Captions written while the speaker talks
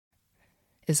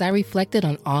As I reflected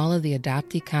on all of the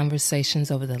adoptee conversations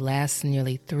over the last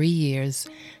nearly 3 years,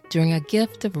 during a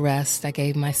gift of rest I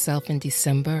gave myself in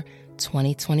December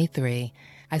 2023,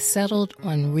 I settled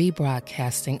on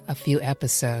rebroadcasting a few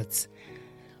episodes.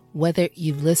 Whether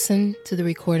you've listened to the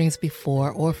recordings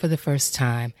before or for the first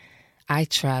time, I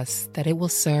trust that it will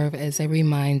serve as a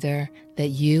reminder that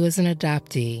you as an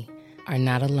adoptee are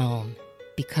not alone,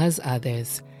 because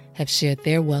others have shared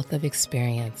their wealth of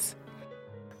experience.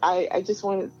 I just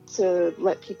wanted to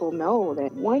let people know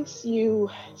that once you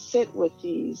sit with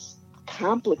these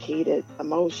complicated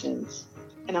emotions,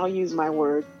 and I'll use my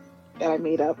word that I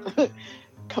made up,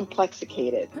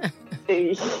 complexicated,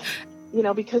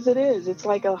 because it's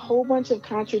like a whole bunch of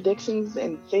contradictions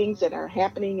and things that are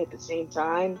happening at the same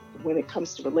time when it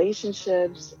comes to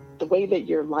relationships, the way that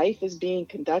your life is being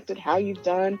conducted, how you've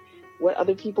done, what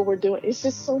other people were doing. It's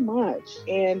just so much.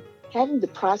 And having to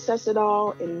process it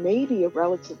all in maybe a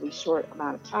relatively short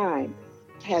amount of time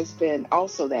has been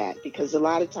also that, because a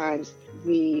lot of times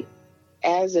we,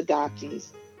 as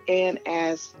adoptees and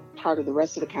as part of the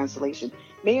rest of the constellation,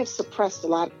 may have suppressed a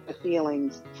lot of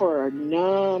feelings for a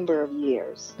number of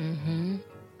years. Mm-hmm.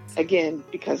 Again,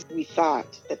 because we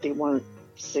thought that they weren't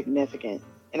significant.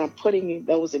 And I'm putting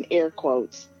those in air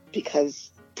quotes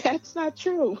because that's not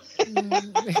true.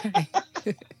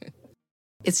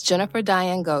 It's Jennifer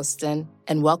Diane Ghostin,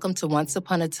 and welcome to Once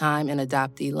Upon a Time in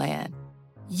Adoptee Land.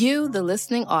 You, the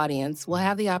listening audience, will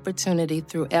have the opportunity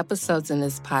through episodes in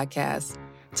this podcast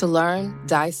to learn,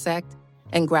 dissect,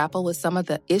 and grapple with some of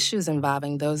the issues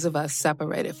involving those of us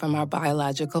separated from our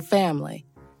biological family.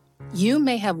 You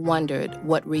may have wondered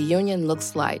what reunion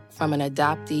looks like from an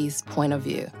adoptee's point of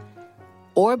view,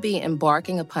 or be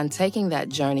embarking upon taking that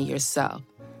journey yourself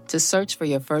to search for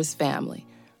your first family,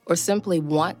 or simply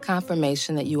want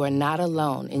confirmation that you are not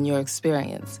alone in your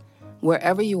experience,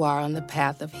 wherever you are on the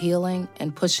path of healing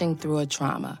and pushing through a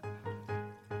trauma.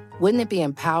 Wouldn't it be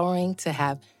empowering to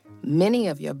have many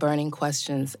of your burning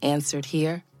questions answered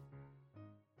here?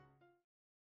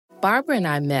 Barbara and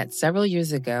I met several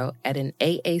years ago at an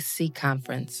AAC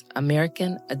conference,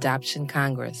 American Adoption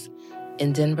Congress,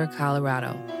 in Denver,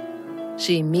 Colorado.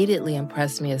 She immediately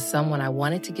impressed me as someone I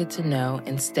wanted to get to know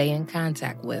and stay in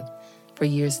contact with for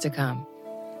years to come.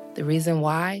 The reason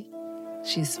why?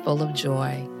 She's full of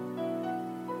joy.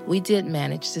 We did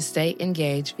manage to stay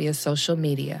engaged via social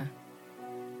media.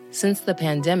 Since the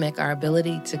pandemic, our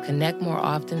ability to connect more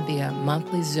often via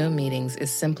monthly Zoom meetings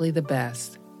is simply the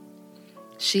best.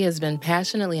 She has been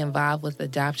passionately involved with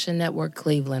Adoption Network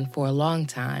Cleveland for a long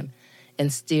time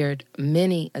and steered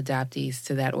many adoptees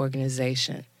to that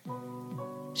organization.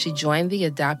 She joined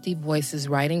the Adoptee Voices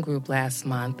writing group last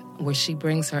month, where she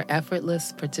brings her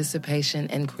effortless participation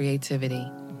and creativity.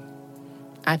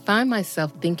 I find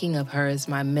myself thinking of her as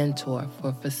my mentor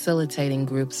for facilitating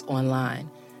groups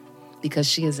online, because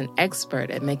she is an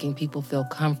expert at making people feel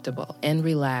comfortable and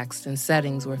relaxed in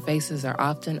settings where faces are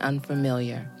often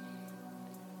unfamiliar.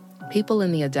 People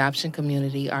in the adoption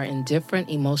community are in different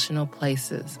emotional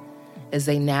places as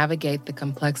they navigate the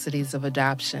complexities of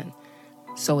adoption,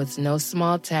 so it's no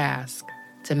small task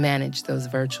to manage those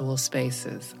virtual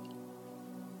spaces.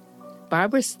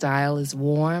 Barbara's style is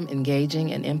warm,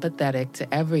 engaging, and empathetic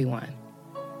to everyone.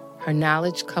 Her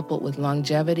knowledge, coupled with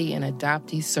longevity in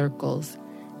adoptee circles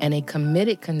and a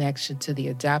committed connection to the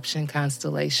adoption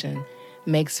constellation,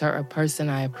 makes her a person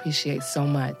I appreciate so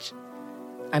much.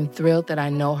 I'm thrilled that I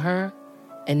know her,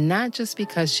 and not just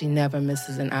because she never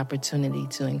misses an opportunity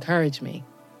to encourage me.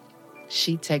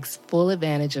 She takes full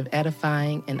advantage of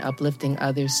edifying and uplifting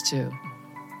others too.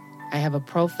 I have a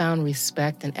profound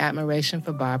respect and admiration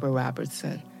for Barbara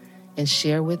Robertson, and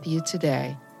share with you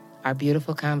today our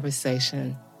beautiful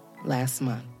conversation last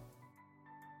month.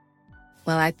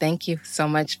 Well, I thank you so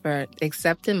much for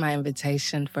accepting my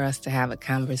invitation for us to have a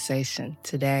conversation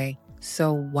today.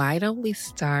 So why don't we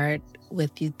start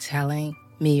with you telling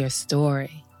me your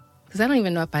story? Because I don't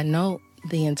even know if I know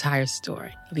the entire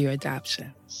story of your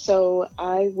adoption. So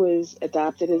I was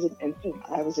adopted as an infant.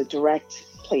 I was a direct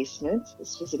placement.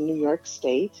 This was in New York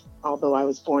State, although I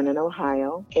was born in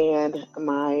Ohio. And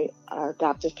my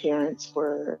adoptive parents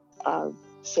were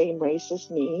same race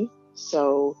as me.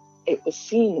 So it was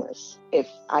seamless. If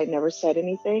I never said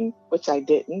anything, which I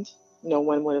didn't, no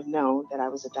one would have known that I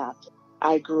was adopted.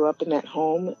 I grew up in that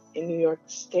home in New York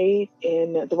State,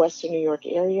 in the Western New York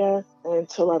area,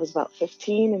 until I was about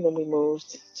 15, and then we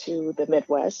moved to the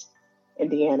Midwest,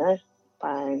 Indiana,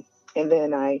 and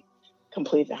then I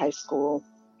completed high school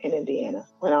in Indiana.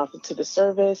 Went off into the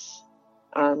service,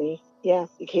 Army,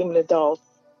 became an adult.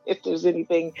 If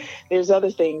there's other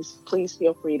things, please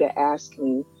feel free to ask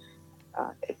me,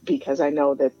 because I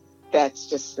know that that's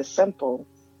just the simple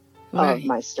of Right.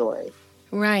 my story.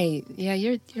 Right. Yeah,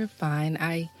 you're fine.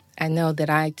 I know that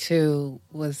I too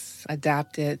was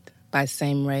adopted by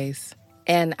same race.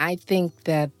 And I think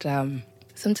that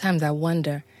sometimes I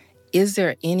wonder, is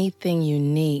there anything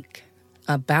unique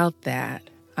about that,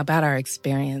 about our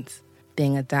experience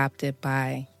being adopted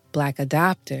by Black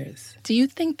adopters? Do you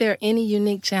think there are any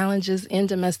unique challenges in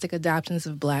domestic adoptions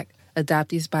of Black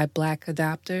adoptees by Black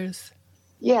adopters?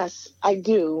 Yes, I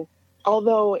do.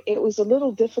 Although it was a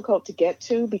little difficult to get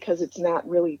to because it's not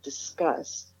really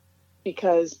discussed.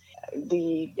 Because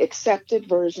the accepted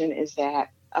version is that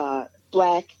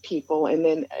Black people, and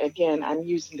then again, I'm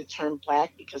using the term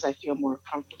Black because I feel more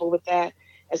comfortable with that,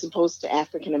 as opposed to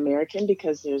African American,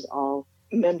 because there's all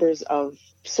members of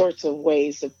sorts of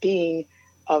ways of being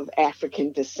of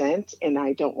African descent, and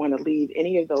I don't want to leave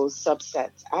any of those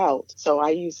subsets out. So I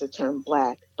use the term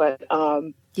Black. But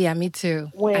Yeah, me too.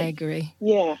 I agree.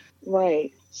 yeah,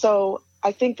 right. So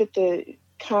I think that the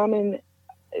common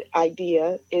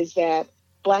idea is that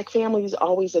Black families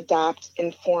always adopt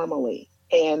informally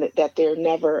and that they're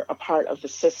never a part of the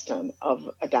system of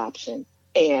adoption.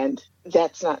 And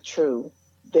that's not true.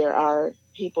 There are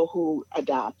people who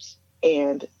adopt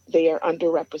and they are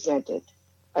underrepresented.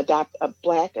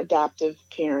 Black adoptive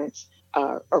parents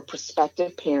or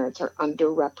prospective parents are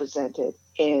underrepresented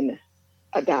in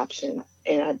adoption.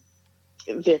 And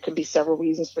there could be several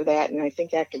reasons for that. And I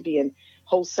think that could be a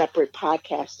whole separate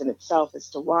podcast in itself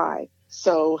as to why.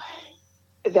 So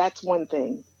that's one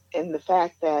thing. And the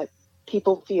fact that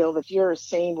people feel that you're a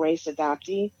same race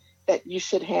adoptee, that you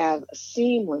should have a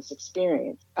seamless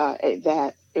experience,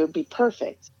 that it would be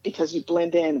perfect because you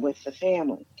blend in with the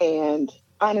family. And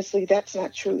honestly, that's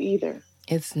not true either.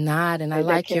 It's not. And I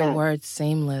like your word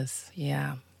seamless.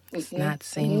 Yeah. It's not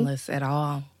seamless at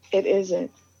all. It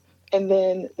isn't. And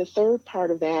then the third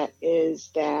part of that is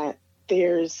that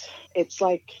there's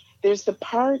the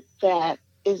part that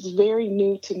is very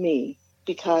new to me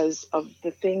because of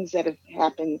the things that have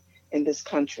happened in this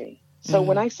country. So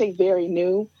when I say very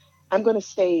new, I'm going to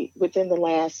say within the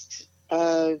last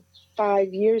 5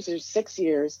 years or 6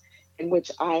 years in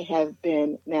which I have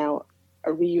been now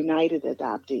a reunited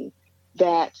adoptee,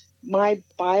 that my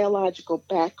biological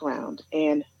background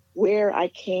and where I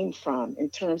came from in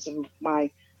terms of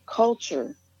my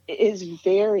culture is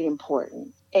very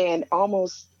important, and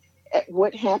almost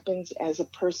what happens as a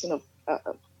person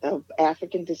of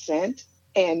African descent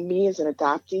and me as an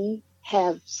adoptee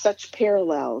have such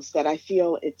parallels that I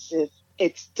feel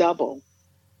it's double,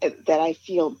 that I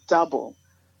feel double.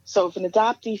 So if an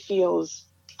adoptee feels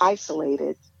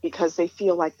isolated because they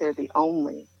feel like they're the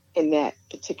only in that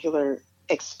particular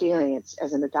experience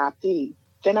as an adoptee,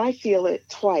 then I feel it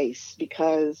twice,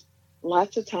 because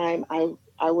lots of time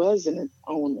I was an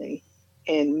only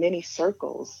in many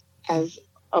circles as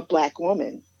a Black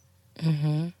woman,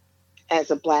 as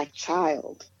a Black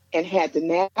child, and had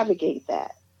to navigate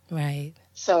that. Right.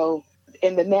 So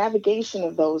in the navigation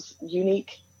of those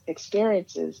unique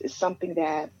experiences is something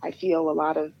that I feel a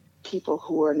lot of people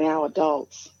who are now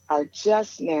adults are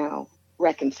just now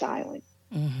reconciling.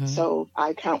 So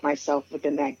I count myself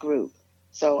within that group.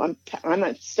 So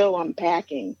I'm still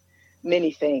unpacking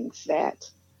many things that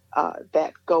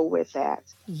go with that.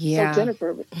 Yeah. So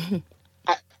Jennifer,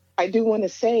 I do want to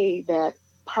say that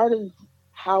part of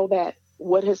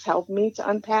what has helped me to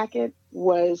unpack it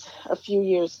was a few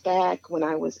years back when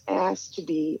I was asked to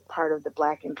be part of the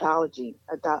Black Anthology,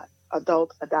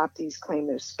 Adult Adoptees Claim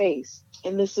Their Space.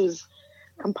 And this is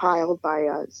compiled by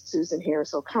Susan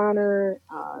Harris O'Connor,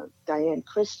 Diane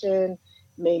Christian,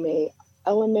 May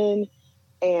Elliman,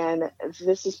 and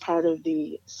this is part of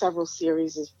the several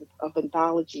series of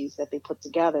anthologies that they put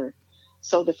together.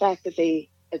 So the fact that they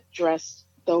addressed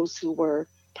those who were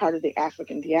part of the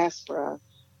African diaspora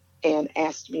and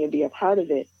asked me to be a part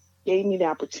of it gave me the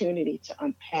opportunity to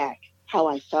unpack how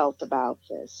I felt about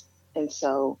this. And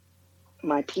so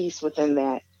my piece within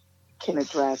that can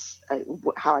address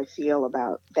how I feel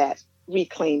about that.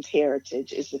 Reclaimed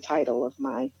Heritage is the title of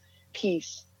my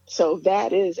piece. So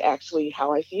that is actually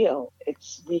how I feel.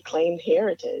 It's reclaimed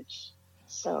heritage.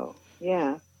 So,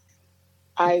 yeah.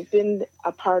 I've been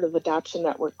a part of Adoption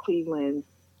Network Cleveland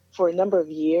for a number of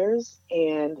years.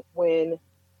 And when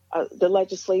the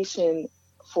legislation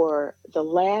for the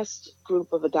last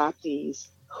group of adoptees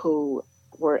who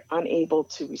were unable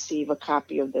to receive a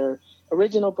copy of their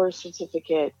original birth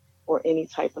certificate or any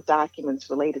type of documents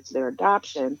related to their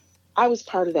adoption, I was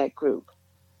part of that group.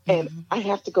 And I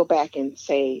have to go back and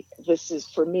say,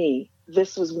 for me,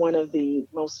 this was one of the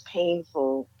most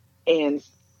painful and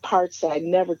parts that I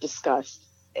never discussed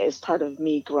as part of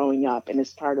me growing up and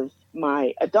as part of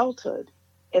my adulthood.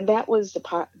 And that was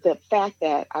the fact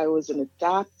that I was an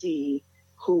adoptee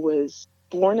who was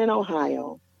born in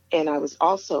Ohio, and I was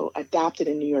also adopted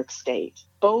in New York State.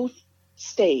 Both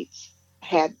states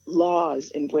had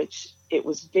laws in which it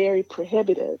was very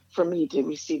prohibitive for me to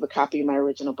receive a copy of my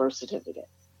original birth certificate.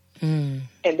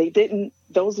 And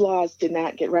those laws did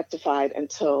not get rectified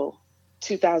until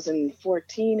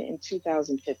 2014 and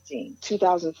 2015.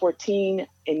 2014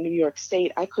 in New York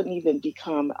State, I couldn't even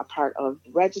become a part of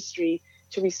the registry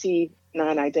to receive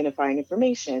non-identifying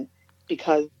information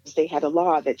because they had a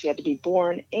law that you had to be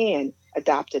born and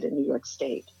adopted in New York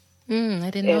State. I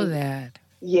didn't know that.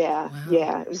 Yeah, wow.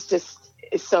 Yeah. It was just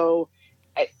so,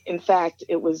 in fact,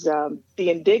 it was the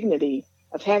indignity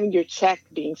of having your check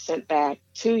being sent back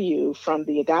to you from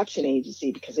the adoption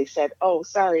agency because they said, oh,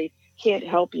 sorry, can't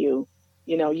help you.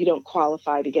 You know, you don't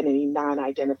qualify to get any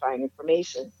non-identifying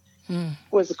information,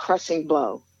 was a crushing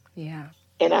blow. Yeah.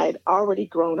 And I had already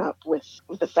grown up with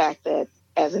the fact that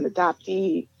as an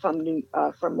adoptee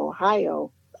from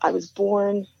Ohio, I was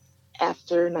born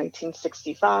after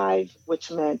 1965,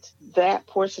 which meant that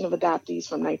portion of adoptees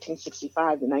from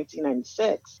 1965 to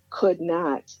 1996 could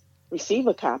not receive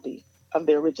a copy of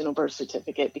their original birth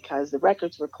certificate because the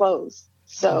records were closed.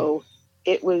 So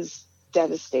it was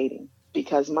devastating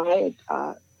because my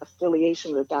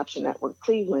affiliation with Adoption Network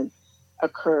Cleveland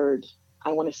occurred,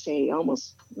 I want to say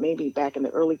almost maybe back in the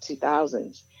early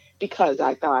 2000s, because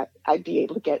I thought I'd be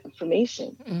able to get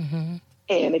information.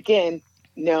 And again,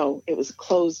 no, it was a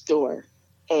closed door.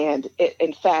 And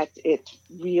in fact, it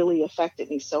really affected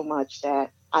me so much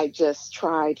that I just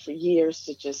tried for years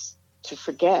to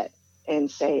forget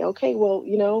and say, okay, well,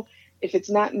 you know, if it's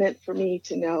not meant for me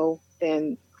to know,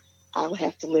 then I'll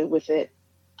have to live with it.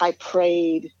 I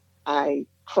prayed, I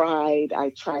cried,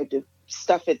 I tried to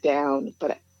stuff it down,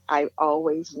 but I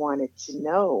always wanted to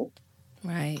know.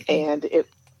 Right. And it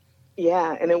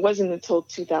wasn't until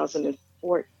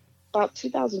 2004, about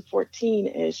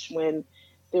 2014-ish, when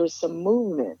there was some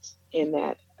movement in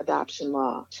that adoption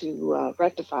law to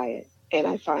rectify it. And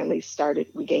I finally started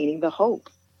regaining the hope.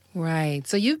 Right.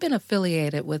 So you've been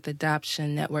affiliated with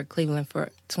Adoption Network Cleveland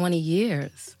for 20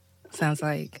 years, sounds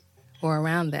like, or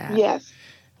around that. Yes.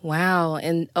 Wow.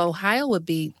 And Ohio would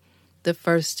be the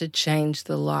first to change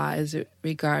the law as it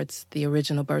regards the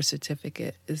original birth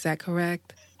certificate. Is that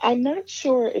correct? I'm not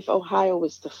sure if Ohio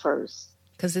was the first.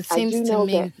 Because it seems to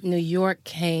me that New York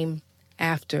came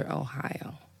after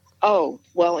Ohio. Oh,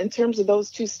 well, in terms of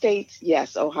those two states,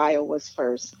 yes, Ohio was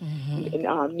first.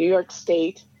 New York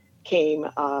State came,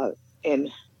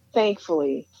 and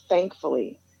thankfully,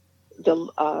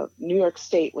 the New York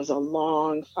State was a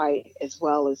long fight as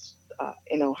well as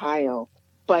in Ohio.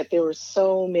 But there were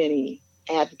so many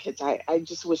advocates. I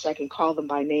just wish I could call them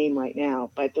by name right now.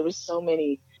 But there were so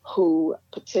many who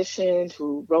petitioned,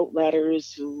 who wrote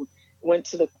letters, who went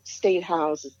to the State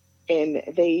House, and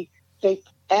they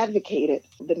advocated.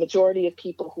 The majority of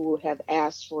people who have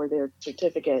asked for their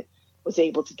certificate was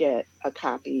able to get a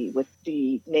copy with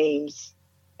the names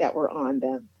that were on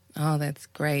them. Oh, that's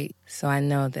great. So I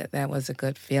know that was a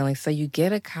good feeling. So you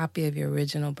get a copy of your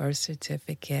original birth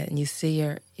certificate and you see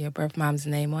your birth mom's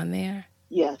name on there?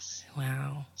 Yes.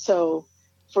 Wow. So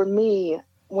for me,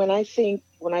 when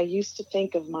I used to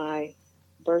think of my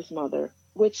birth mother,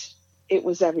 which it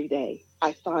was every day,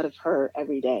 I thought of her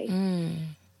every day.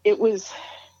 It was,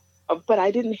 but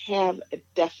I didn't have a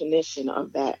definition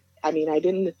of that. I mean, I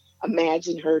didn't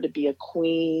imagine her to be a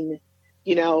queen,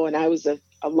 you know, and I was a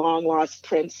long lost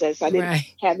princess. I didn't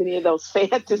have any of those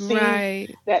fantasies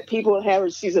that people have, or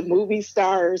she's a movie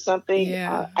star or something.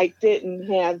 Yeah. I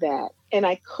didn't have that. And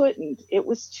I couldn't. It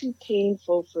was too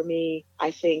painful for me,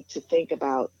 I think, to think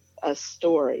about a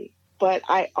story. But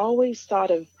I always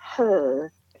thought of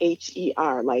her,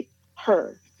 H-E-R, like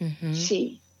her,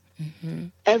 she.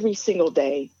 Every single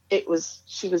day,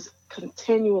 she was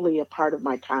continually a part of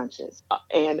my conscious,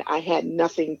 and I had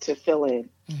nothing to fill in.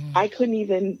 I couldn't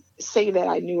even say that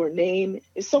I knew her name.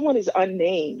 If someone is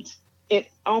unnamed, it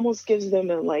almost gives them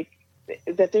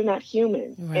that they're not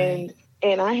human. Right.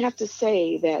 And I have to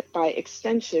say that by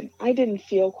extension, I didn't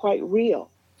feel quite real.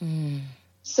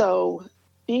 So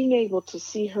being able to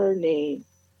see her name,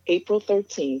 April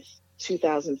 13th,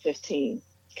 2015,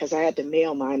 because I had to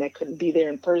mail mine. I couldn't be there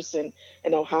in person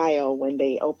in Ohio when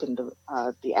they opened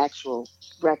the actual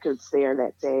records there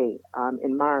that day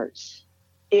in March.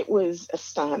 It was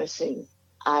astonishing.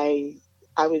 I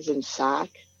was in shock.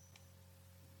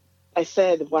 I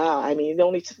said, wow, I mean, it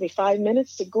only took me 5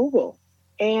 minutes to Google.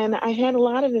 And I had a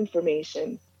lot of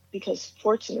information because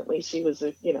fortunately she was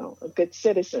a good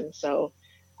citizen. So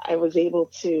I was able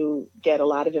to get a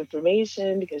lot of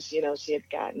information because, she had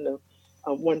gotten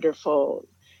a wonderful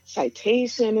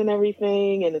citation and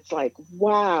everything. And it's like,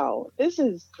 wow, this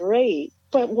is great.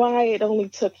 But why it only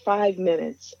took 5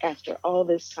 minutes after all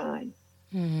this time?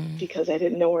 Because I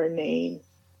didn't know her name.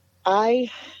 I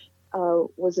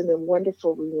was in a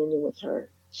wonderful reunion with her.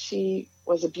 She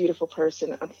was a beautiful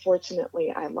person.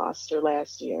 Unfortunately, I lost her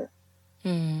last year.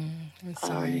 I'm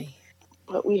sorry.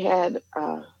 But we had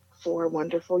 4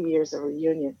 wonderful years of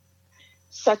reunion.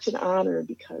 Such an honor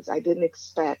because I didn't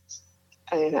expect,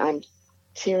 and I'm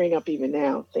tearing up even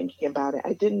now thinking about it.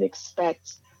 I didn't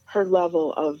expect her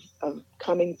level of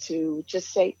coming to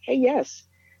just say, hey, yes,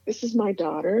 this is my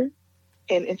daughter,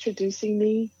 and introducing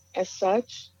me as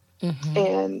such.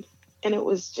 And it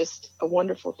was just a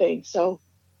wonderful thing. So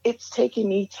it's taking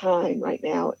me time right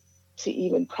now to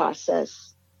even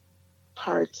process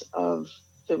parts of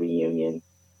the reunion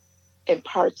and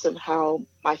parts of how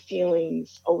my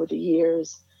feelings over the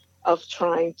years of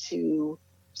trying to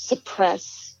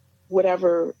suppress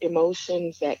whatever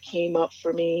emotions that came up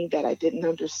for me that I didn't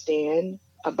understand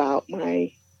about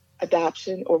my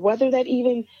adoption, or whether that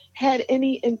even had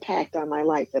any impact on my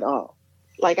life at all.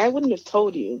 Like, I wouldn't have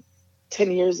told you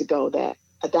 10 years ago that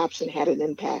adoption had an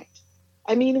impact.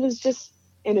 I mean, it was just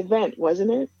an event,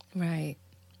 wasn't it? Right.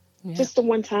 Yep. Just a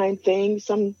one-time thing.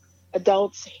 Some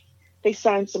adults, they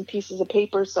signed some pieces of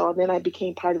paper, so then I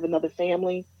became part of another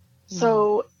family.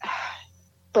 So,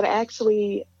 but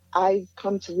actually, I've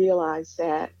come to realize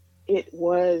that it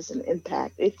was an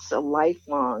impact. It's a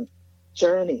lifelong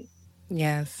journey.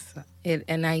 Yes.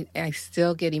 And I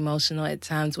still get emotional at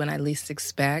times when I least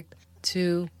expect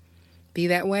to be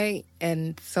that way.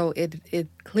 And so it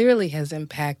clearly has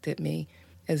impacted me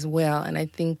as well. And I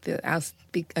think that I'll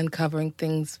be uncovering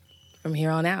things from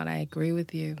here on out. I agree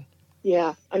with you.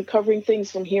 Yeah, uncovering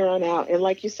things from here on out. And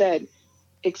like you said,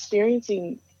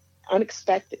 experiencing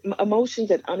unexpected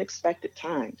emotions at unexpected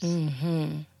times.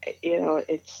 You know,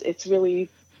 it's really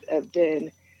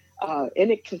been, and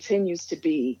it continues to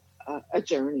be a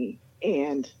journey.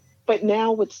 But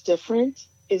now what's different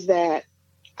is that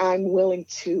I'm willing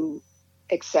to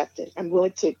accept it. I'm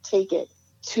willing to take it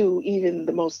to even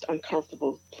the most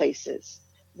uncomfortable places.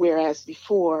 Whereas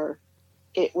before,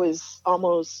 it was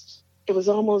almost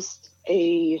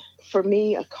for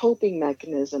me, a coping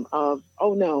mechanism of,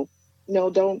 oh no,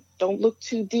 don't look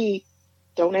too deep.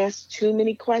 Don't ask too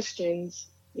many questions,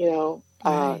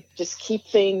 Right. Just keep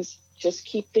things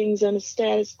on a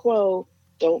status quo.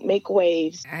 Don't make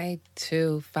waves. I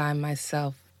too find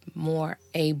myself more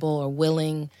able or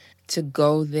willing to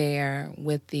go there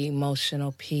with the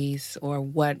emotional piece, or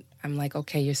what I'm like,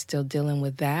 okay, you're still dealing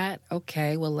with that.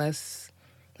 Okay, well, let's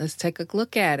take a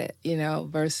look at it,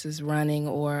 versus running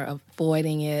or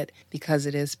avoiding it because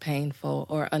it is painful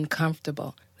or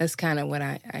uncomfortable. That's kind of what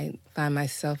I find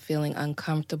myself feeling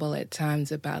uncomfortable at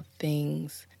times about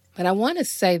things. But I want to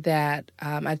say that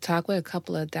I talked with a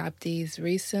couple of adoptees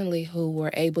recently who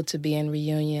were able to be in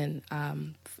reunion,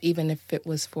 even if it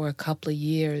was for a couple of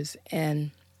years.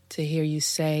 And to hear you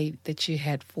say that you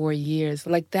had 4 years,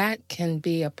 like that can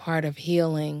be a part of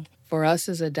healing for us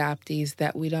as adoptees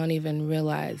that we don't even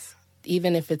realize,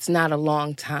 even if it's not a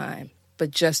long time, but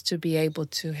just to be able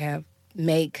to have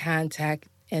made contact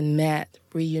and met,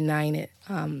 reunited,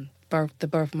 the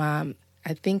birth mom.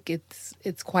 I think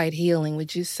it's quite healing.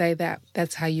 Would you say that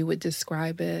that's how you would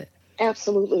describe it?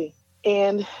 Absolutely.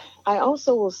 And I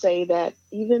also will say that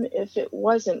even if it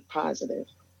wasn't positive,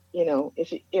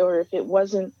 if it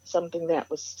wasn't something that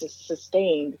was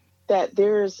sustained, that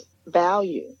there's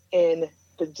value in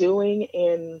the doing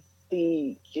and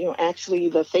the, actually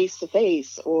the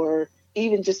face-to-face, or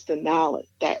even just the knowledge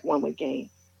that one would gain.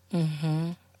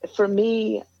 For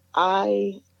me,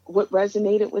 what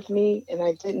resonated with me, and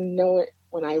I didn't know it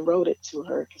when I wrote it to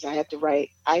her, because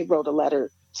I wrote a letter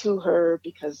to her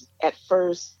because at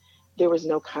first there was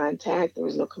no contact, there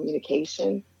was no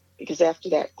communication, because after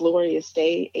that glorious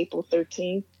day, April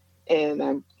 13th, and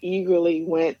I eagerly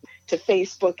went to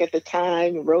Facebook at the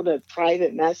time and wrote a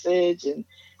private message and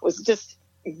was just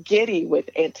giddy with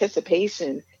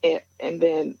anticipation, and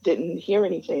then didn't hear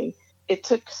anything. It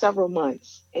took several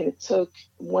months, and it took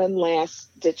one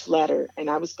last ditch letter, and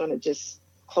I was going to just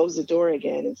close the door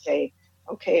again and say,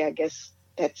 okay, I guess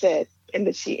that's it. And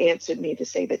then she answered me to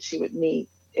say that she would meet.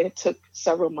 And it took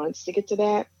several months to get to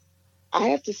that. I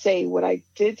have to say, what I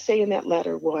did say in that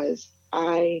letter was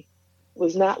I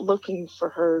was not looking for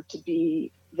her to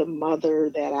be the mother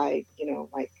that I,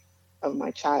 like of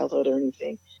my childhood or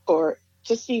anything, or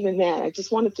just even that. I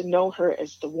just wanted to know her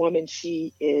as the woman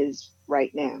she is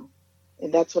right now.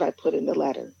 And that's what I put in the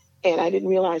letter. And I didn't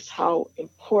realize how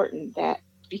important that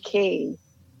became.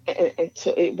 And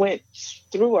it went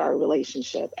through our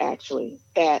relationship, actually,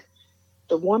 that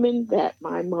the woman that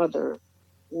my mother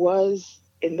was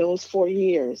in those 4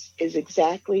 years is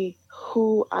exactly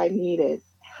who I needed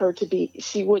her to be.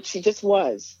 She just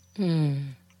was.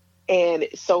 And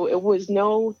so it was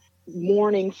no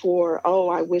mourning for, oh,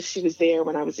 I wish she was there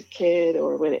when I was a kid,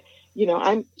 or when it,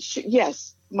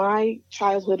 yes, my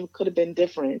childhood could have been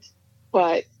different,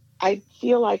 but I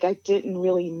feel like I didn't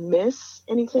really miss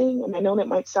anything. And I know that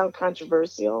might sound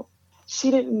controversial.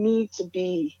 She didn't need to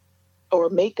be or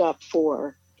make up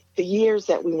for the years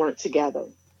that we weren't together.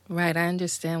 Right. I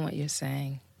understand what you're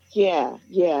saying. Yeah.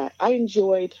 I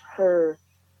enjoyed her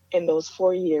in those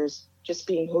 4 years, just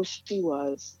being who she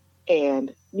was,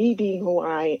 and me being who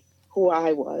I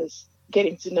was,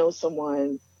 getting to know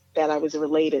someone that I was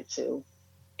related to.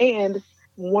 And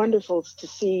wonderful to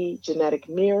see genetic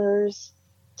mirrors,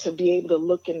 to be able to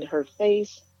look into her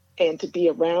face and to be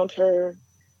around her.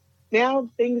 Now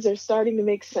things are starting to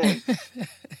make sense.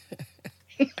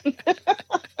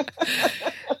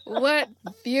 What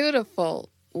beautiful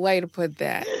way to put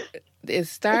that. It's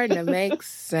starting to make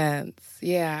sense.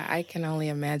 Yeah, I can only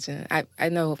imagine. I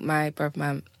know my birth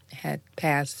mom had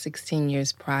passed 16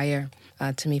 years prior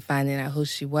to me finding out who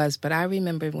she was, but I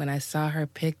remember when I saw her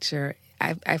picture,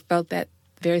 I felt that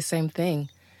very same thing.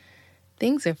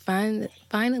 Things are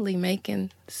finally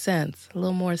making sense, a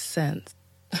little more sense.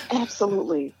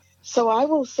 Absolutely. So I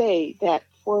will say that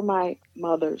for my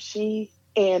mother,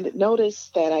 and notice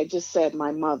that I just said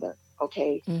my mother,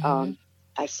 okay? Mm-hmm.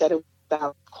 I said it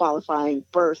without qualifying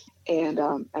birth, and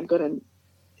I'm going to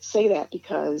say that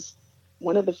because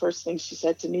one of the first things she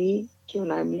said to me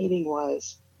during our meeting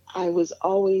was, I was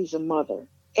always a mother.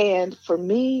 And for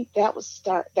me, that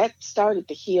started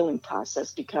the healing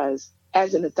process, because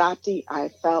as an adoptee, I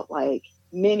felt like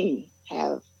many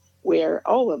have, where,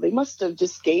 oh, well, they must have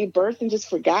just gave birth and just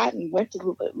forgot and went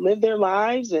to live their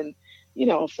lives and,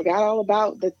 forgot all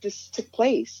about that this took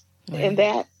place. Right. And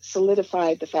that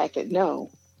solidified the fact that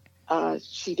no,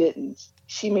 she didn't.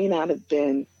 She may not have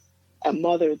been a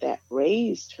mother that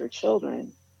raised her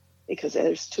children, because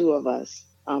there's two of us.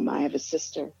 I have a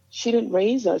sister. She didn't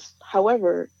raise us.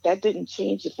 However, that didn't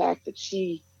change the fact that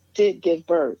she did give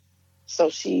birth. So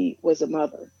she was a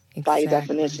mother. By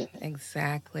definition.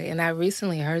 Exactly. And I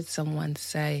recently heard someone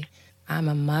say, I'm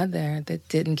a mother that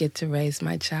didn't get to raise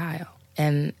my child.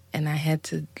 And I had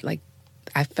to,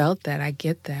 I felt that. I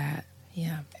get that.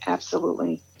 Yeah.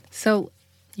 Absolutely. So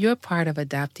you're part of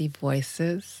Adoptee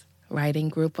Voices writing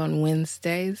group on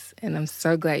Wednesdays, and I'm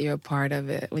so glad you're a part of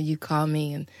it. When you called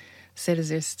me and said, is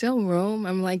there still room?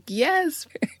 I'm like, yes.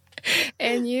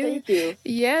 And Thank you.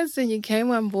 Yes, and you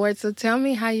came on board. So tell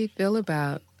me how you feel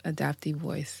about Adoptee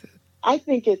Voices. I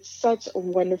think it's such a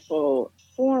wonderful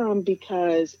forum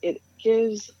because it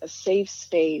gives a safe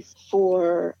space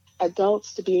for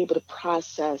adults to be able to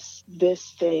process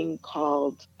this thing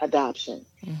called adoption,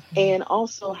 and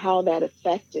also how that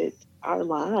affected our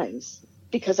lives.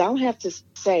 Because I'll have to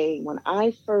say, when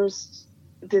I first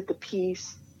did the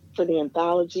piece for the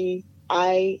anthology,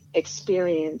 I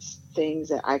experienced things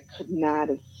that I could not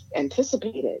have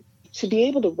anticipated. To be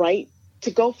able to write,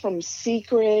 to go from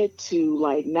secret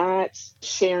to not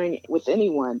sharing with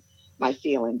anyone my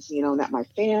feelings, not my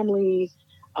family,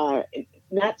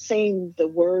 not saying the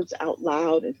words out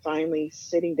loud, and finally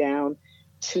sitting down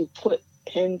to put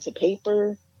pen to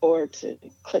paper or to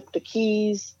click the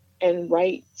keys and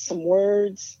write some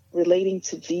words relating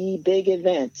to the big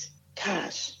event.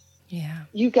 Gosh, yeah,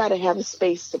 you got to have a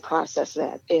space to process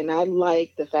that. And I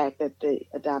like the fact that the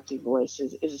Adoptee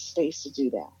Voices is a space to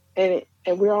do that.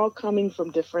 And we're all coming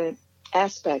from different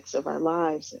aspects of our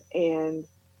lives, and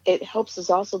it helps us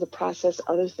also to process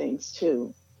other things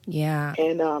too. Yeah.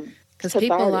 And because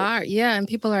people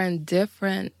are in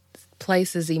different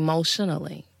places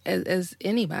emotionally. As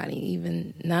anybody,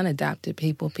 even non-adopted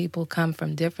people come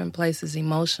from different places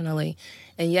emotionally,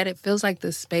 and yet it feels like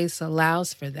the space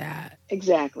allows for that.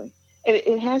 Exactly. And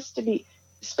it has to be,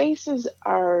 spaces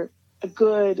are a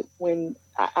good, when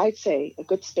I'd say a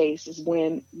good space is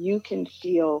when you can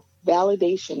feel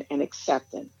validation and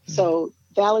acceptance. Mm-hmm. So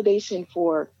validation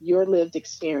for your lived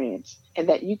experience, and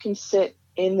that you can sit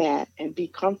in that and be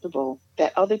comfortable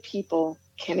that other people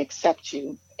can accept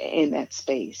you in that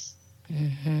space.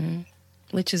 Mm-hmm.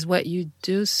 Which is what you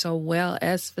do so well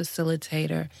as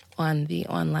facilitator on the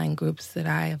online groups that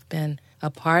I have been a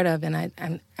part of. And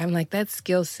I'm like, that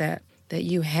skill set that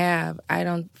you have,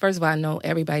 first of all, I know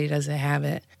everybody doesn't have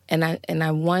it. And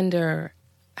I wonder,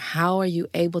 how are you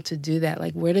able to do that?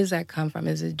 Like, where does that come from?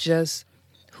 Is it just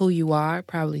who you are?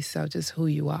 Probably so, just who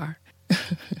you are.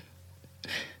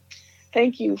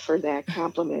 Thank you for that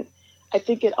compliment. I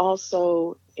think it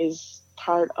also is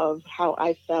part of how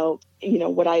I felt, you know,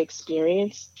 what I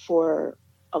experienced for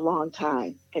a long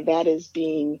time. And that is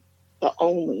being the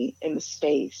only in the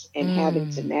space and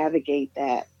having to navigate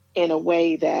that in a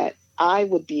way that I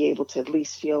would be able to at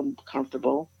least feel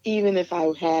comfortable, even if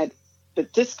I had the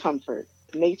discomfort,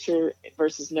 nature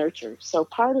versus nurture. So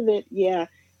part of it, yeah,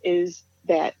 is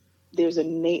that there's a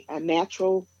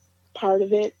natural part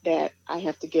of it that I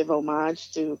have to give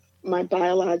homage to my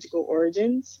biological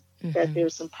origins, that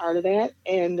there's some part of that.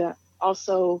 And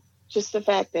also just the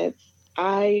fact that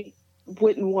I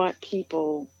wouldn't want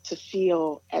people to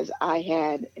feel as I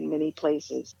had in many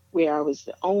places, where I was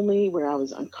the only, where I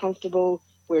was uncomfortable,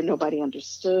 where nobody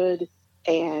understood.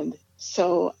 And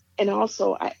so, and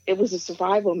also it was a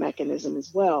survival mechanism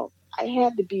as well. I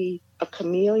had to be a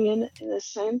chameleon in a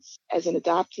sense as an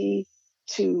adoptee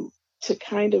to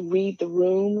kind of read the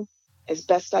room as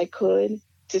best I could,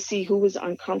 to see who was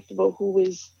uncomfortable, who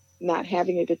was not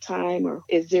having a good time, or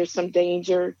is there some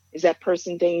danger? Is that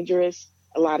person dangerous?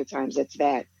 A lot of times that's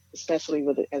that, especially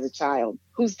as a child.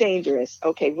 Who's dangerous?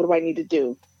 Okay, what do I need to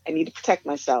do? I need to protect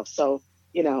myself. So,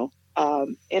 you know,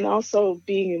 and also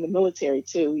being in the military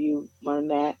too, you learn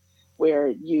that, where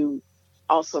you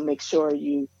also make sure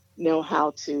you know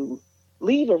how to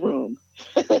leave a room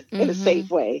in a safe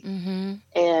way.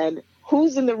 And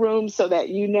who's in the room so that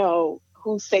you know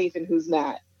who's safe and who's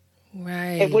not.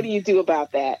 Right. And what do you do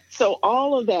about that? So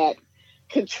all of that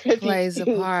contributes plays a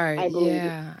part. I believe.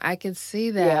 Yeah, I can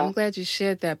see that. Yeah. I'm glad you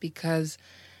shared that, because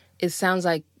it sounds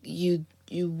like you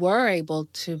were able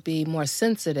to be more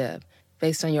sensitive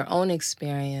based on your own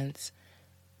experience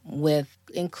with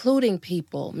including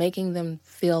people, making them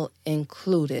feel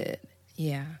included.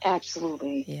 Yeah.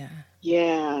 Absolutely.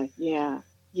 Yeah.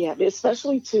 Yeah.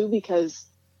 Especially too, because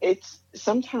it's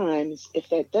sometimes if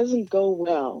that doesn't go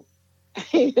well,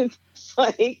 it's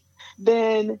like,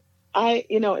 then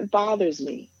it bothers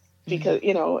me because,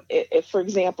 if, for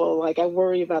example, like I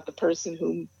worry about the person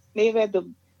who may have had to,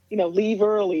 leave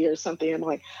early or something. I'm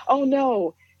like, oh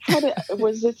no,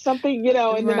 was it something,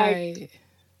 and right.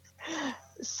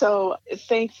 So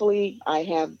thankfully I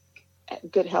have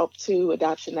good help too.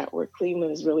 Adoption Network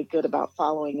Cleveland is really good about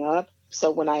following up.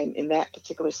 So when I'm in that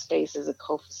particular space as a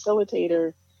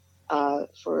co-facilitator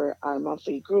for our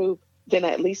monthly group, then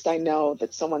at least I know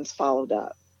that someone's followed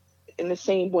up. In the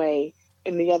same way,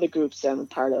 in the other groups that I'm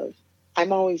part of,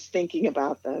 I'm always thinking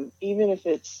about them, even if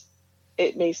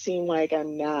it may seem like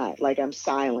I'm not, like I'm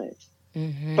silent.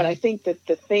 But I think that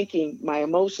the thinking, my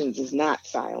emotions is not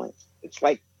silent. It's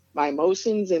like my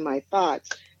emotions and my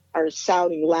thoughts are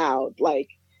shouting loud, like,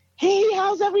 hey,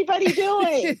 how's everybody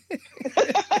doing?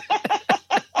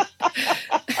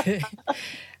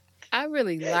 I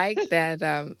really like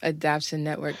that Adoption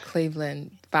Network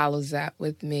Cleveland follows up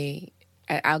with me.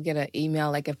 I'll get an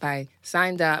email, like if I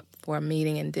signed up for a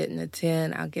meeting and didn't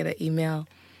attend, I'll get an email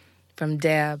from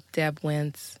Deb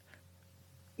Wentz.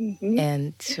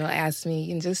 And she'll ask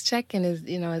me, and just checking,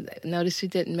 notice you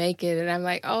didn't make it. And I'm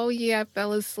like, oh yeah, I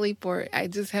fell asleep, or I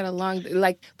just had a long,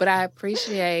 but I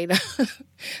appreciate,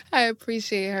 I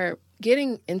appreciate her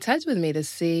getting in touch with me to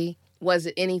see, was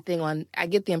it anything I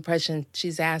get the impression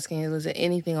she's asking, was it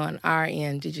anything on our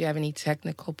end? Did you have any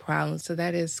technical problems? So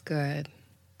that is good.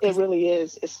 It really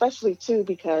is, especially too,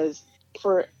 because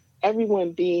for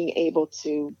everyone being able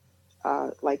to,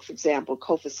 like, for example,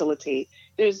 co-facilitate,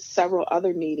 there's several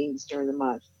other meetings during the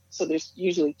month. So there's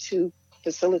usually 2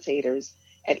 facilitators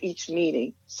at each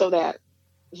meeting, so that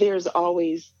there's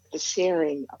always the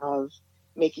sharing of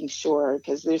making sure,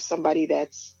 because there's somebody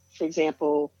that's, for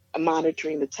example,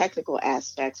 monitoring the technical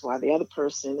aspects while the other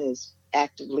person is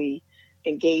actively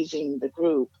engaging the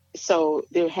group. So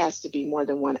there has to be more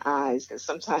than one eyes, because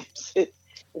sometimes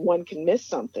one can miss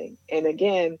something. And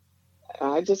again,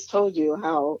 I just told you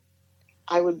how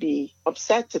I would be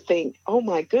upset to think, oh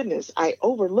my goodness, I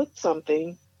overlooked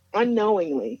something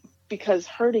unknowingly, because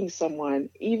hurting someone,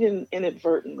 even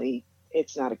inadvertently,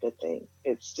 it's not a good thing.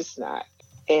 It's just not.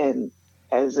 And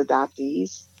as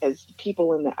adoptees, as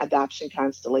people in the adoption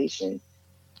constellation.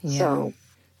 Yeah. So,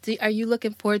 are you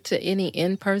looking forward to any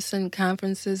in-person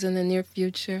conferences in the near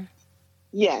future?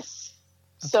 Yes.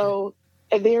 Okay. So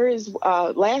there is,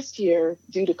 last year,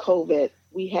 due to COVID,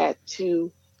 we had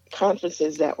 2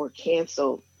 conferences that were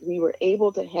canceled. We were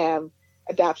able to have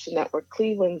Adoption Network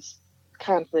Cleveland's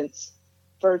conference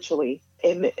virtually.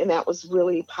 And that was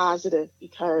really positive,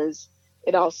 because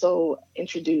it also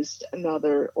introduced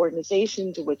another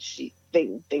organization to which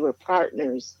they were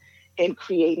partners in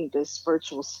creating this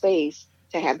virtual space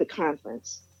to have the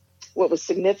conference. What was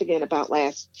significant about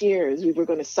last year is we were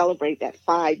going to celebrate that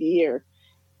 5-year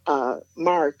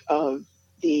mark of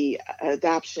the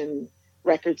Adoption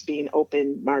records being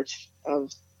opened March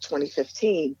of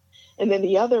 2015. And then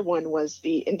the other one was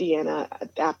the Indiana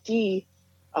Adoptee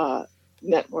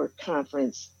Network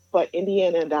Conference. But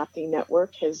Indiana Adoptee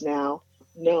Network is now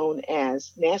known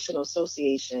as National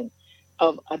Association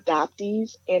of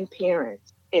Adoptees and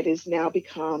Parents. It has now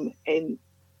become an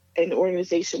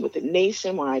organization with a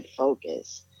nationwide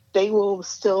focus. They will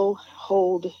still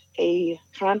hold a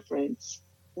conference,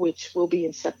 which will be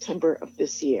in September of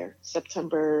this year,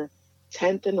 September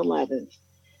 10th and 11th.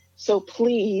 So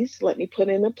please let me put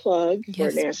in a plug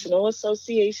for National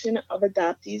Association of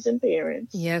Adoptees and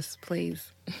Parents. Yes,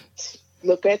 please.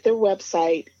 Look at their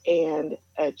website and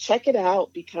check it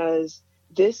out, because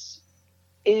this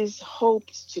is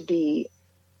hoped to be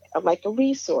like a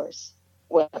resource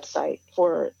website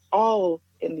for all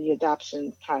in the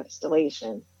adoption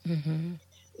constellation. Mm-hmm.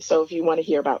 So if you want to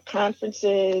hear about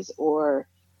conferences or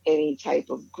any type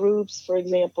of groups, for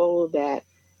example, that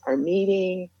are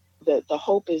meeting, the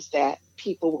hope is that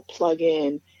people will plug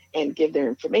in and give their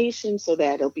information, so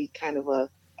that it'll be kind of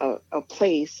a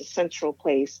place, a central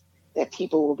place that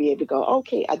people will be able to go,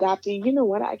 okay, adoptee, you know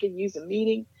what, I could use a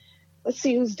meeting. Let's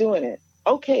see who's doing it.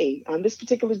 Okay, on this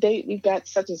particular date, we've got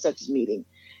such and such meeting.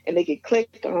 And they could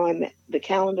click on the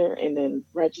calendar and then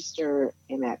register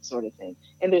and that sort of thing.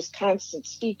 And there's constant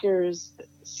speakers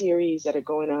series that are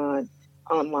going on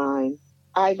online.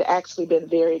 I've actually been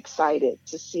very excited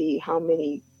to see how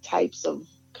many types of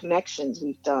connections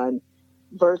we've done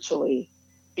virtually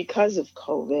because of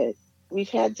COVID. We've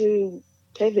had to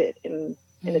pivot and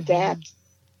adapt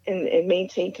and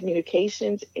maintain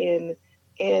communications and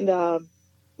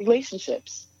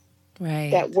relationships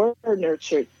that were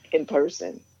nurtured in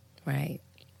person. Right.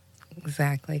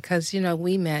 Exactly. Because, you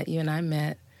and I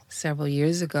met several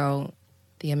years ago.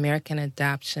 The American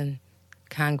Adoption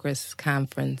Congress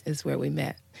Conference is where we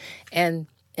met. And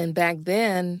back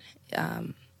then,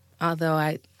 although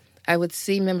I would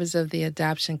see members of the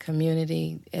adoption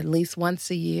community at least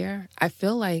once a year, I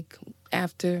feel like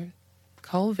after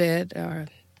COVID or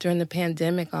during the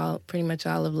pandemic, pretty much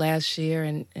all of last year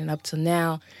and up to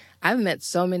now, I've met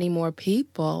so many more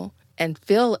people and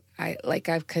feel like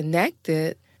I've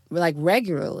connected like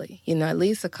regularly, at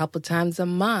least a couple times a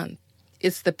month.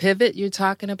 It's the pivot you're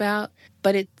talking about,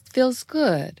 but it feels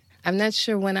good. I'm not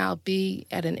sure when I'll be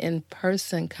at an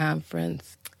in-person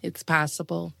conference. It's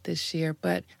possible this year,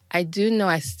 but I do know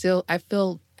I feel,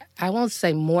 I won't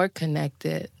say more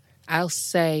connected. I'll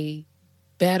say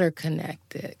better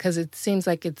connected, because it seems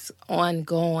like it's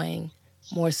ongoing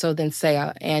more so than, say,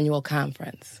 an annual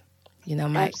conference.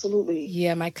 Absolutely.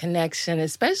 Yeah, my connection,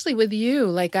 especially with you.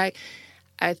 Like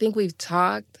I think we've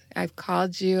talked. I've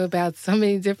called you about so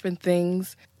many different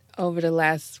things over the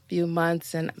last few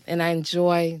months, and I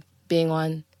enjoy being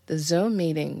on the Zoom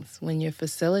meetings when you're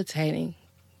facilitating,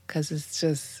 because it's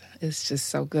just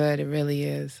so good. It really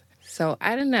is. So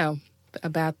I don't know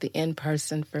about the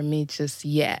in-person for me just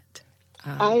yet.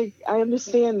 I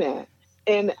understand that.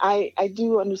 And I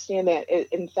do understand that.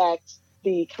 In fact,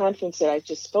 the conference that I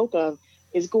just spoke of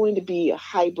is going to be a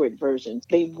hybrid version.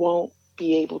 They won't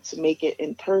be able to make it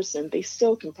in person. They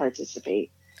still can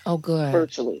participate. Oh, good.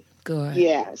 Virtually. Good.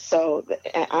 Yeah. So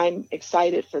I'm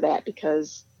excited for that,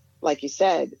 because, like you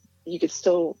said, you could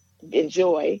still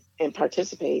enjoy and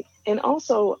participate. And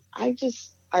also, I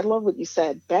love what you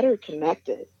said, better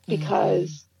connected,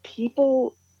 because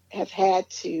people have had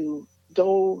to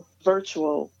go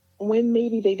virtual when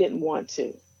maybe they didn't want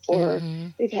to, or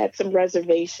they've had some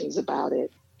reservations about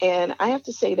it. And I have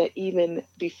to say that even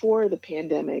before the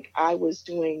pandemic, I was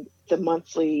doing the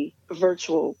monthly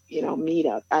virtual,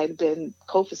 meetup. I'd been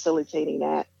co-facilitating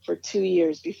that for 2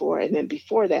 years before. And then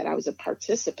before that, I was a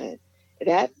participant.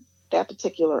 That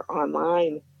particular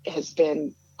online has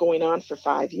been going on for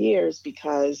 5 years,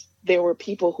 because there were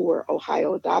people who were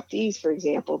Ohio adoptees, for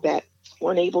example, that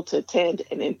weren't able to attend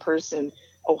an in-person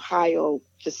Ohio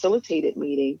facilitated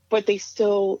meeting, but they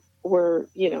still were,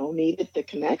 needed the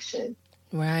connection.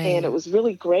 Right. And it was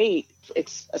really great,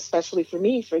 especially for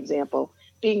me, for example,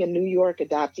 being a New York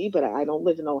adoptee, but I don't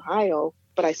live in Ohio,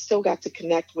 but I still got to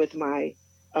connect with my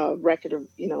record of,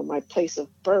 my place of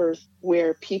birth,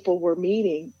 where people were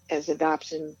meeting as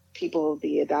people of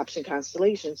the adoption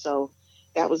constellation. So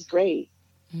that was great.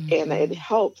 And it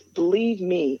helped. Believe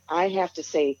me, I have to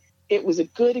say, it was a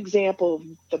good example of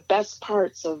the best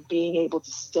parts of being able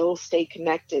to still stay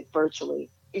connected virtually.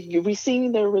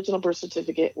 Receiving the original birth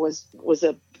certificate was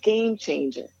a game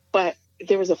changer, but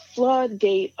there was a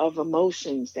floodgate of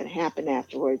emotions that happened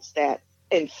afterwards,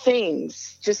 and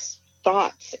things, just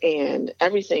thoughts and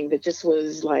everything, that just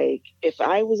was like, if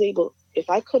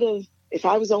I could have if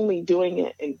I was only doing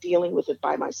it and dealing with it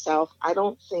by myself, I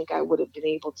don't think I would have been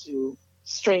able to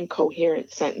string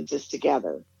coherent sentences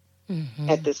together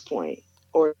at this point,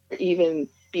 or even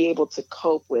be able to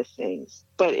cope with things.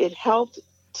 But it helped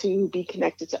to be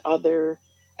connected to other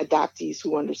adoptees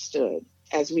who understood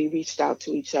as we reached out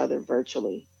to each other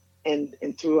virtually and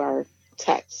through our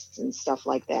texts and stuff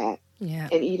like that. Yeah.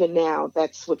 And even now,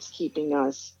 that's what's keeping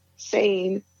us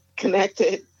sane,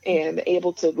 connected, and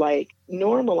able to like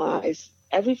normalize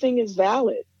everything is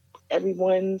valid.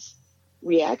 Everyone's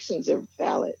reactions are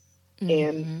valid.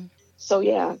 And so,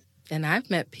 yeah. And I've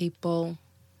met people,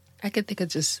 I could think of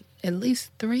just at least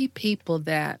 3 people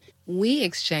that we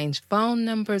exchange phone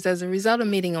numbers as a result of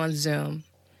meeting on Zoom.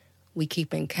 We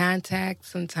keep in contact,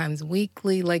 sometimes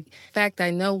weekly. Like, in fact,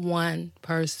 I know one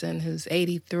person who's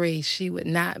 83. She would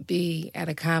not be at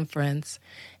a conference,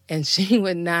 and she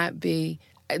would not be,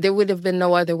 there would have been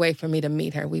no other way for me to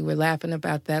meet her. We were laughing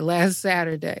about that last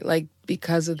Saturday. Like,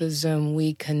 because of the Zoom,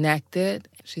 we connected.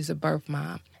 She's a birth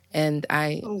mom. And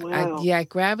I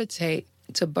gravitate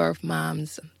to birth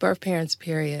moms, birth parents,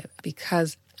 period,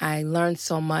 because I learned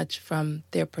so much from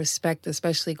their perspective,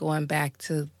 especially going back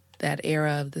to that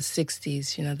era of the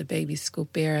 60s, you know, the baby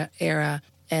scoop era.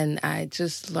 And I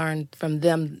just learned from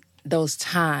them those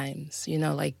times, you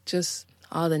know, like just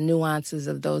all the nuances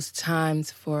of those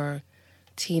times for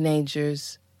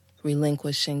teenagers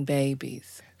relinquishing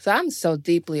babies. So I'm so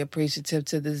deeply appreciative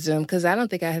to the Zoom because I don't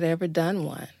think I had ever done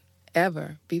one,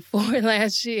 ever, before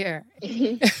last year.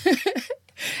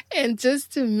 And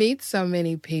just to meet so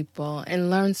many people and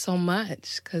learn so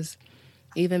much, because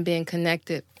even being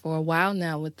connected for a while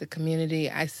now with the community,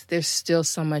 there's still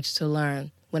so much to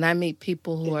learn. When I meet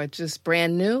people who are just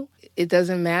brand new, it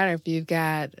doesn't matter if you've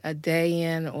got a day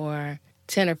in or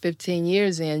 10 or 15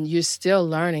 years in, you're still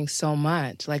learning so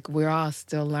much. Like, we're all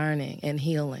still learning and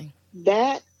healing.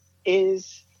 That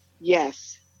is,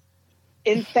 yes.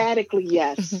 Emphatically,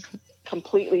 yes.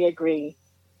 Completely agree.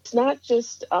 It's not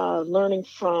just learning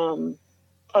from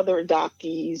other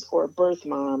adoptees or birth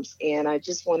moms. And I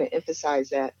just want to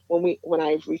emphasize that when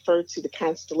I refer to the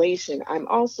constellation, I'm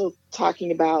also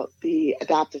talking about the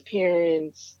adoptive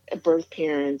parents, birth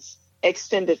parents,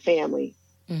 extended family.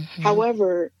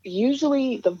 However,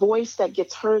 usually the voice that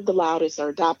gets heard the loudest are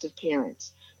adoptive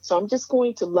parents. So I'm just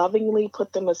going to lovingly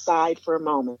put them aside for a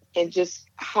moment and just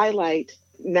highlight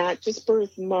not just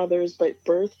birth mothers, but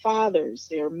birth fathers.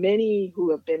 There are many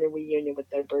who have been in reunion with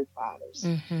their birth fathers.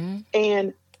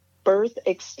 And birth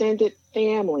extended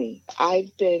family.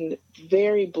 I've been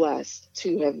very blessed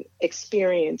to have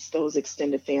experienced those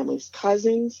extended families.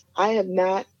 Cousins, I have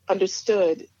not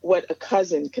understood what a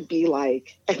cousin could be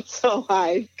like until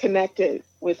I connected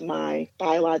with my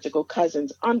biological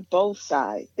cousins on both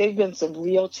sides. They've been some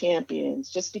real champions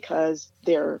just because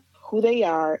they're who they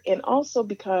are and also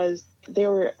because they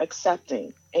were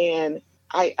accepting. And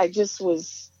I just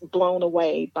was blown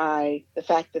away by the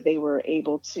fact that they were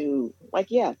able to,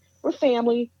 like, yeah, we're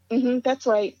family. That's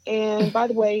right. And by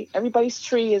the way, everybody's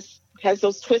tree has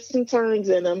those twists and turns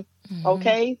in them.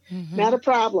 Okay? Not a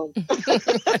problem.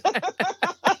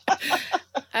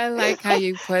 I like how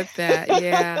you put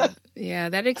that. Yeah,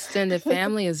 that extended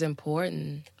family is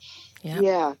important.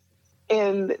 Yeah.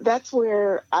 And that's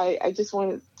where I just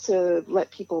wanted to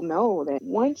let people know that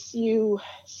once you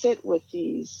sit with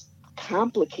these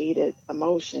complicated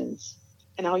emotions,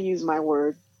 and I'll use my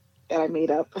word that I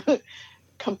made up,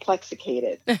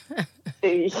 complexicated.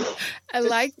 I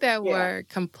like that word,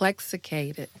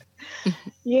 complexicated.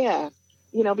 Yeah.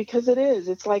 You know, because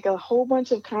it's like a whole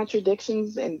bunch of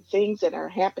contradictions and things that are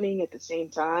happening at the same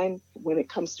time when it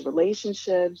comes to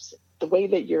relationships, the way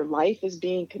that your life is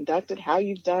being conducted, how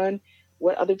you've done,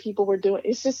 what other people were doing.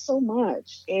 It's just so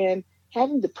much. And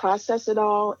having to process it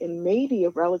all in maybe a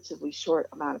relatively short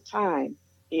amount of time,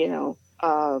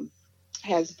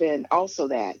 has been also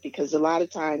that, because a lot of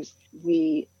times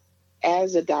we,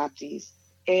 as adoptees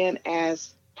and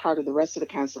as part of the rest of the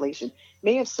constellation,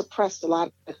 may have suppressed a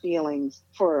lot of feelings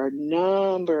for a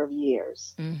number of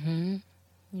years.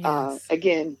 Yes.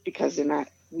 Again, because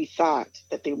we thought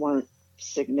that they weren't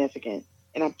significant.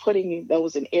 And I'm putting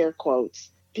those in air quotes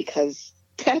because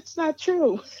that's not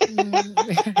true.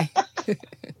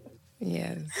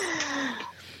 Yes.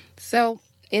 So,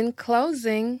 in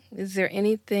closing, is there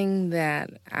anything that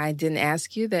I didn't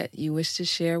ask you that you wish to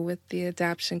share with the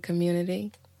adoption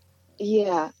community?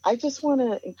 Yeah, I just want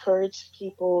to encourage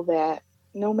people that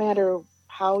no matter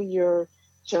how your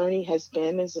journey has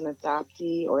been as an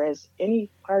adoptee or as any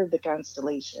part of the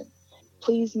constellation,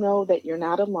 please know that you're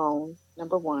not alone,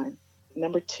 number one.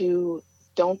 Number two,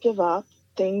 don't give up.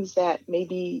 Things that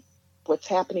maybe what's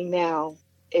happening now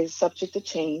is subject to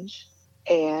change.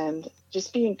 and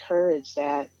just be encouraged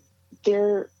that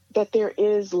there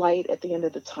is light at the end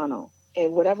of the tunnel.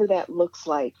 And whatever that looks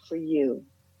like for you,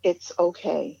 it's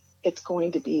okay. It's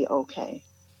going to be okay.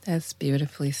 That's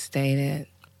beautifully stated.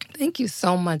 Thank you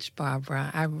so much,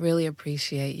 Barbara. I really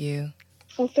appreciate you.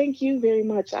 Well, thank you very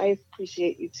much. I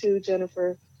appreciate you too,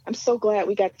 Jennifer. I'm so glad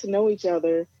we got to know each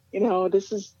other.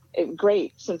 This is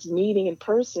great since meeting in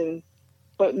person,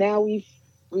 but now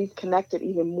we've connected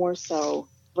even more so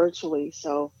virtually.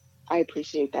 So I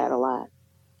appreciate that a lot.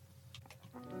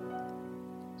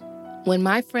 When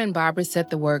my friend Barbara said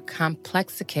the word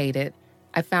complexicated,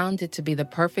 I found it to be the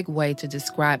perfect way to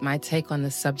describe my take on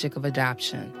the subject of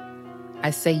adoption.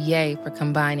 I say yay for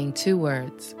combining two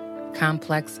words,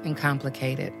 complex and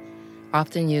complicated,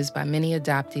 often used by many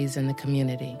adoptees in the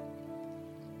community.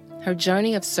 Her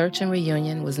journey of search and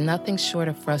reunion was nothing short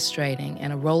of frustrating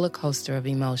and a roller coaster of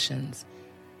emotions.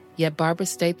 Yet Barbara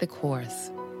stayed the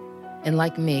course. And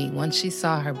like me, once she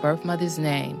saw her birth mother's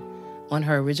name on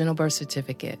her original birth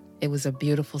certificate, it was a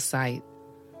beautiful sight.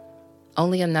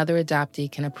 Only another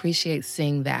adoptee can appreciate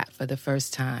seeing that for the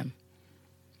first time.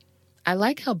 I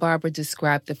like how Barbara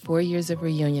described the 4 years of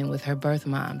reunion with her birth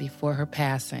mom before her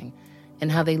passing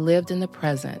and how they lived in the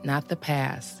present, not the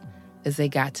past, as they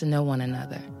got to know one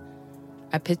another.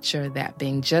 I picture that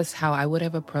being just how I would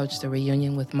have approached a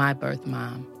reunion with my birth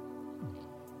mom.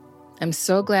 I'm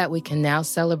so glad we can now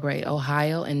celebrate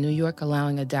Ohio and New York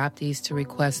allowing adoptees to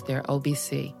request their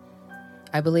OBC.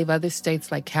 I believe other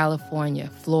states like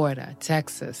California, Florida,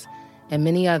 Texas, and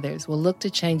many others will look to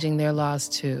changing their laws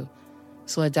too,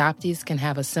 so adoptees can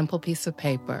have a simple piece of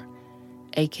paper,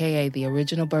 aka the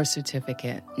original birth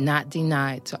certificate, not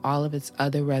denied to all of its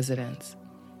other residents.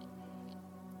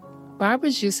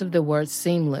 Barbara's use of the word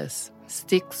seamless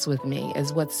sticks with me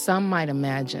as what some might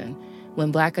imagine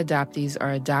when Black adoptees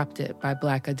are adopted by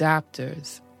Black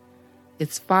adopters.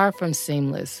 It's far from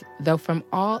seamless, though from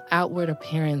all outward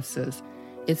appearances,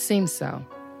 it seems so.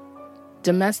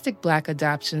 Domestic Black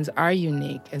adoptions are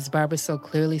unique, as Barbara so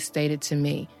clearly stated to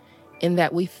me, in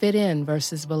that we fit in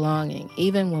versus belonging,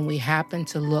 even when we happen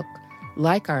to look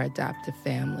like our adoptive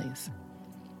families.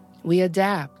 We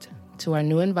adapt to our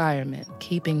new environment,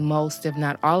 keeping most, if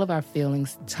not all, of our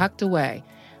feelings tucked away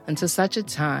until such a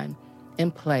time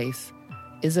and place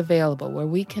is available where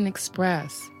we can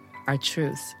express our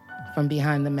truths from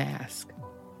behind the mask.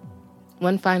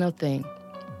 One final thing.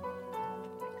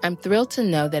 I'm thrilled to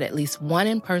know that at least one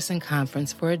in-person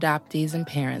conference for adoptees and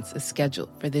parents is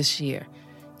scheduled for this year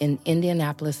in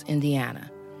Indianapolis, Indiana.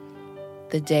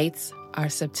 The dates are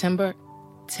September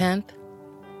 10th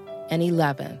and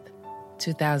 11th,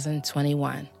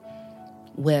 2021,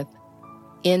 with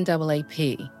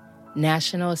NAAP,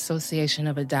 National Association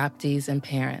of Adoptees and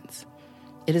Parents.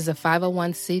 It is a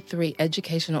 501c3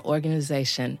 educational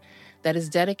organization that is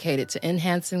dedicated to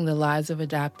enhancing the lives of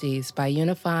adoptees by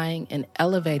unifying and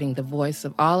elevating the voice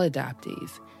of all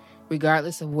adoptees,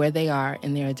 regardless of where they are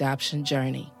in their adoption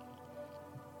journey.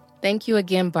 Thank you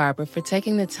again, Barbara, for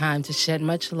taking the time to shed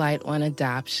much light on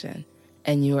adoption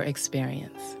and your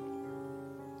experience.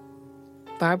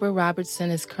 Barbara Robertson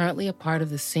is currently a part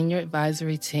of the senior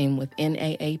advisory team with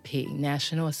NAAP,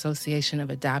 National Association of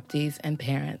Adoptees and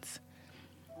Parents.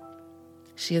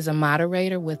 She is a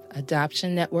moderator with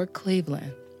Adoption Network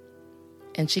Cleveland,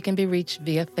 and she can be reached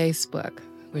via Facebook,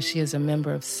 where she is a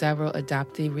member of several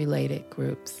adoptee-related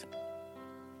groups.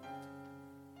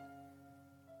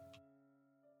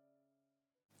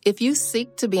 If you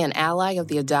seek to be an ally of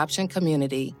the adoption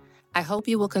community, I hope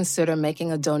you will consider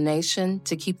making a donation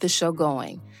to keep the show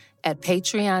going at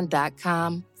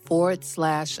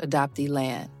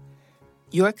patreon.com/adopteeland.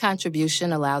 Your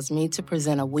contribution allows me to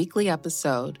present a weekly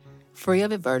episode free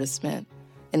of advertisement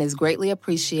and is greatly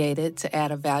appreciated to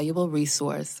add a valuable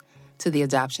resource to the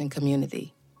adoption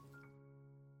community.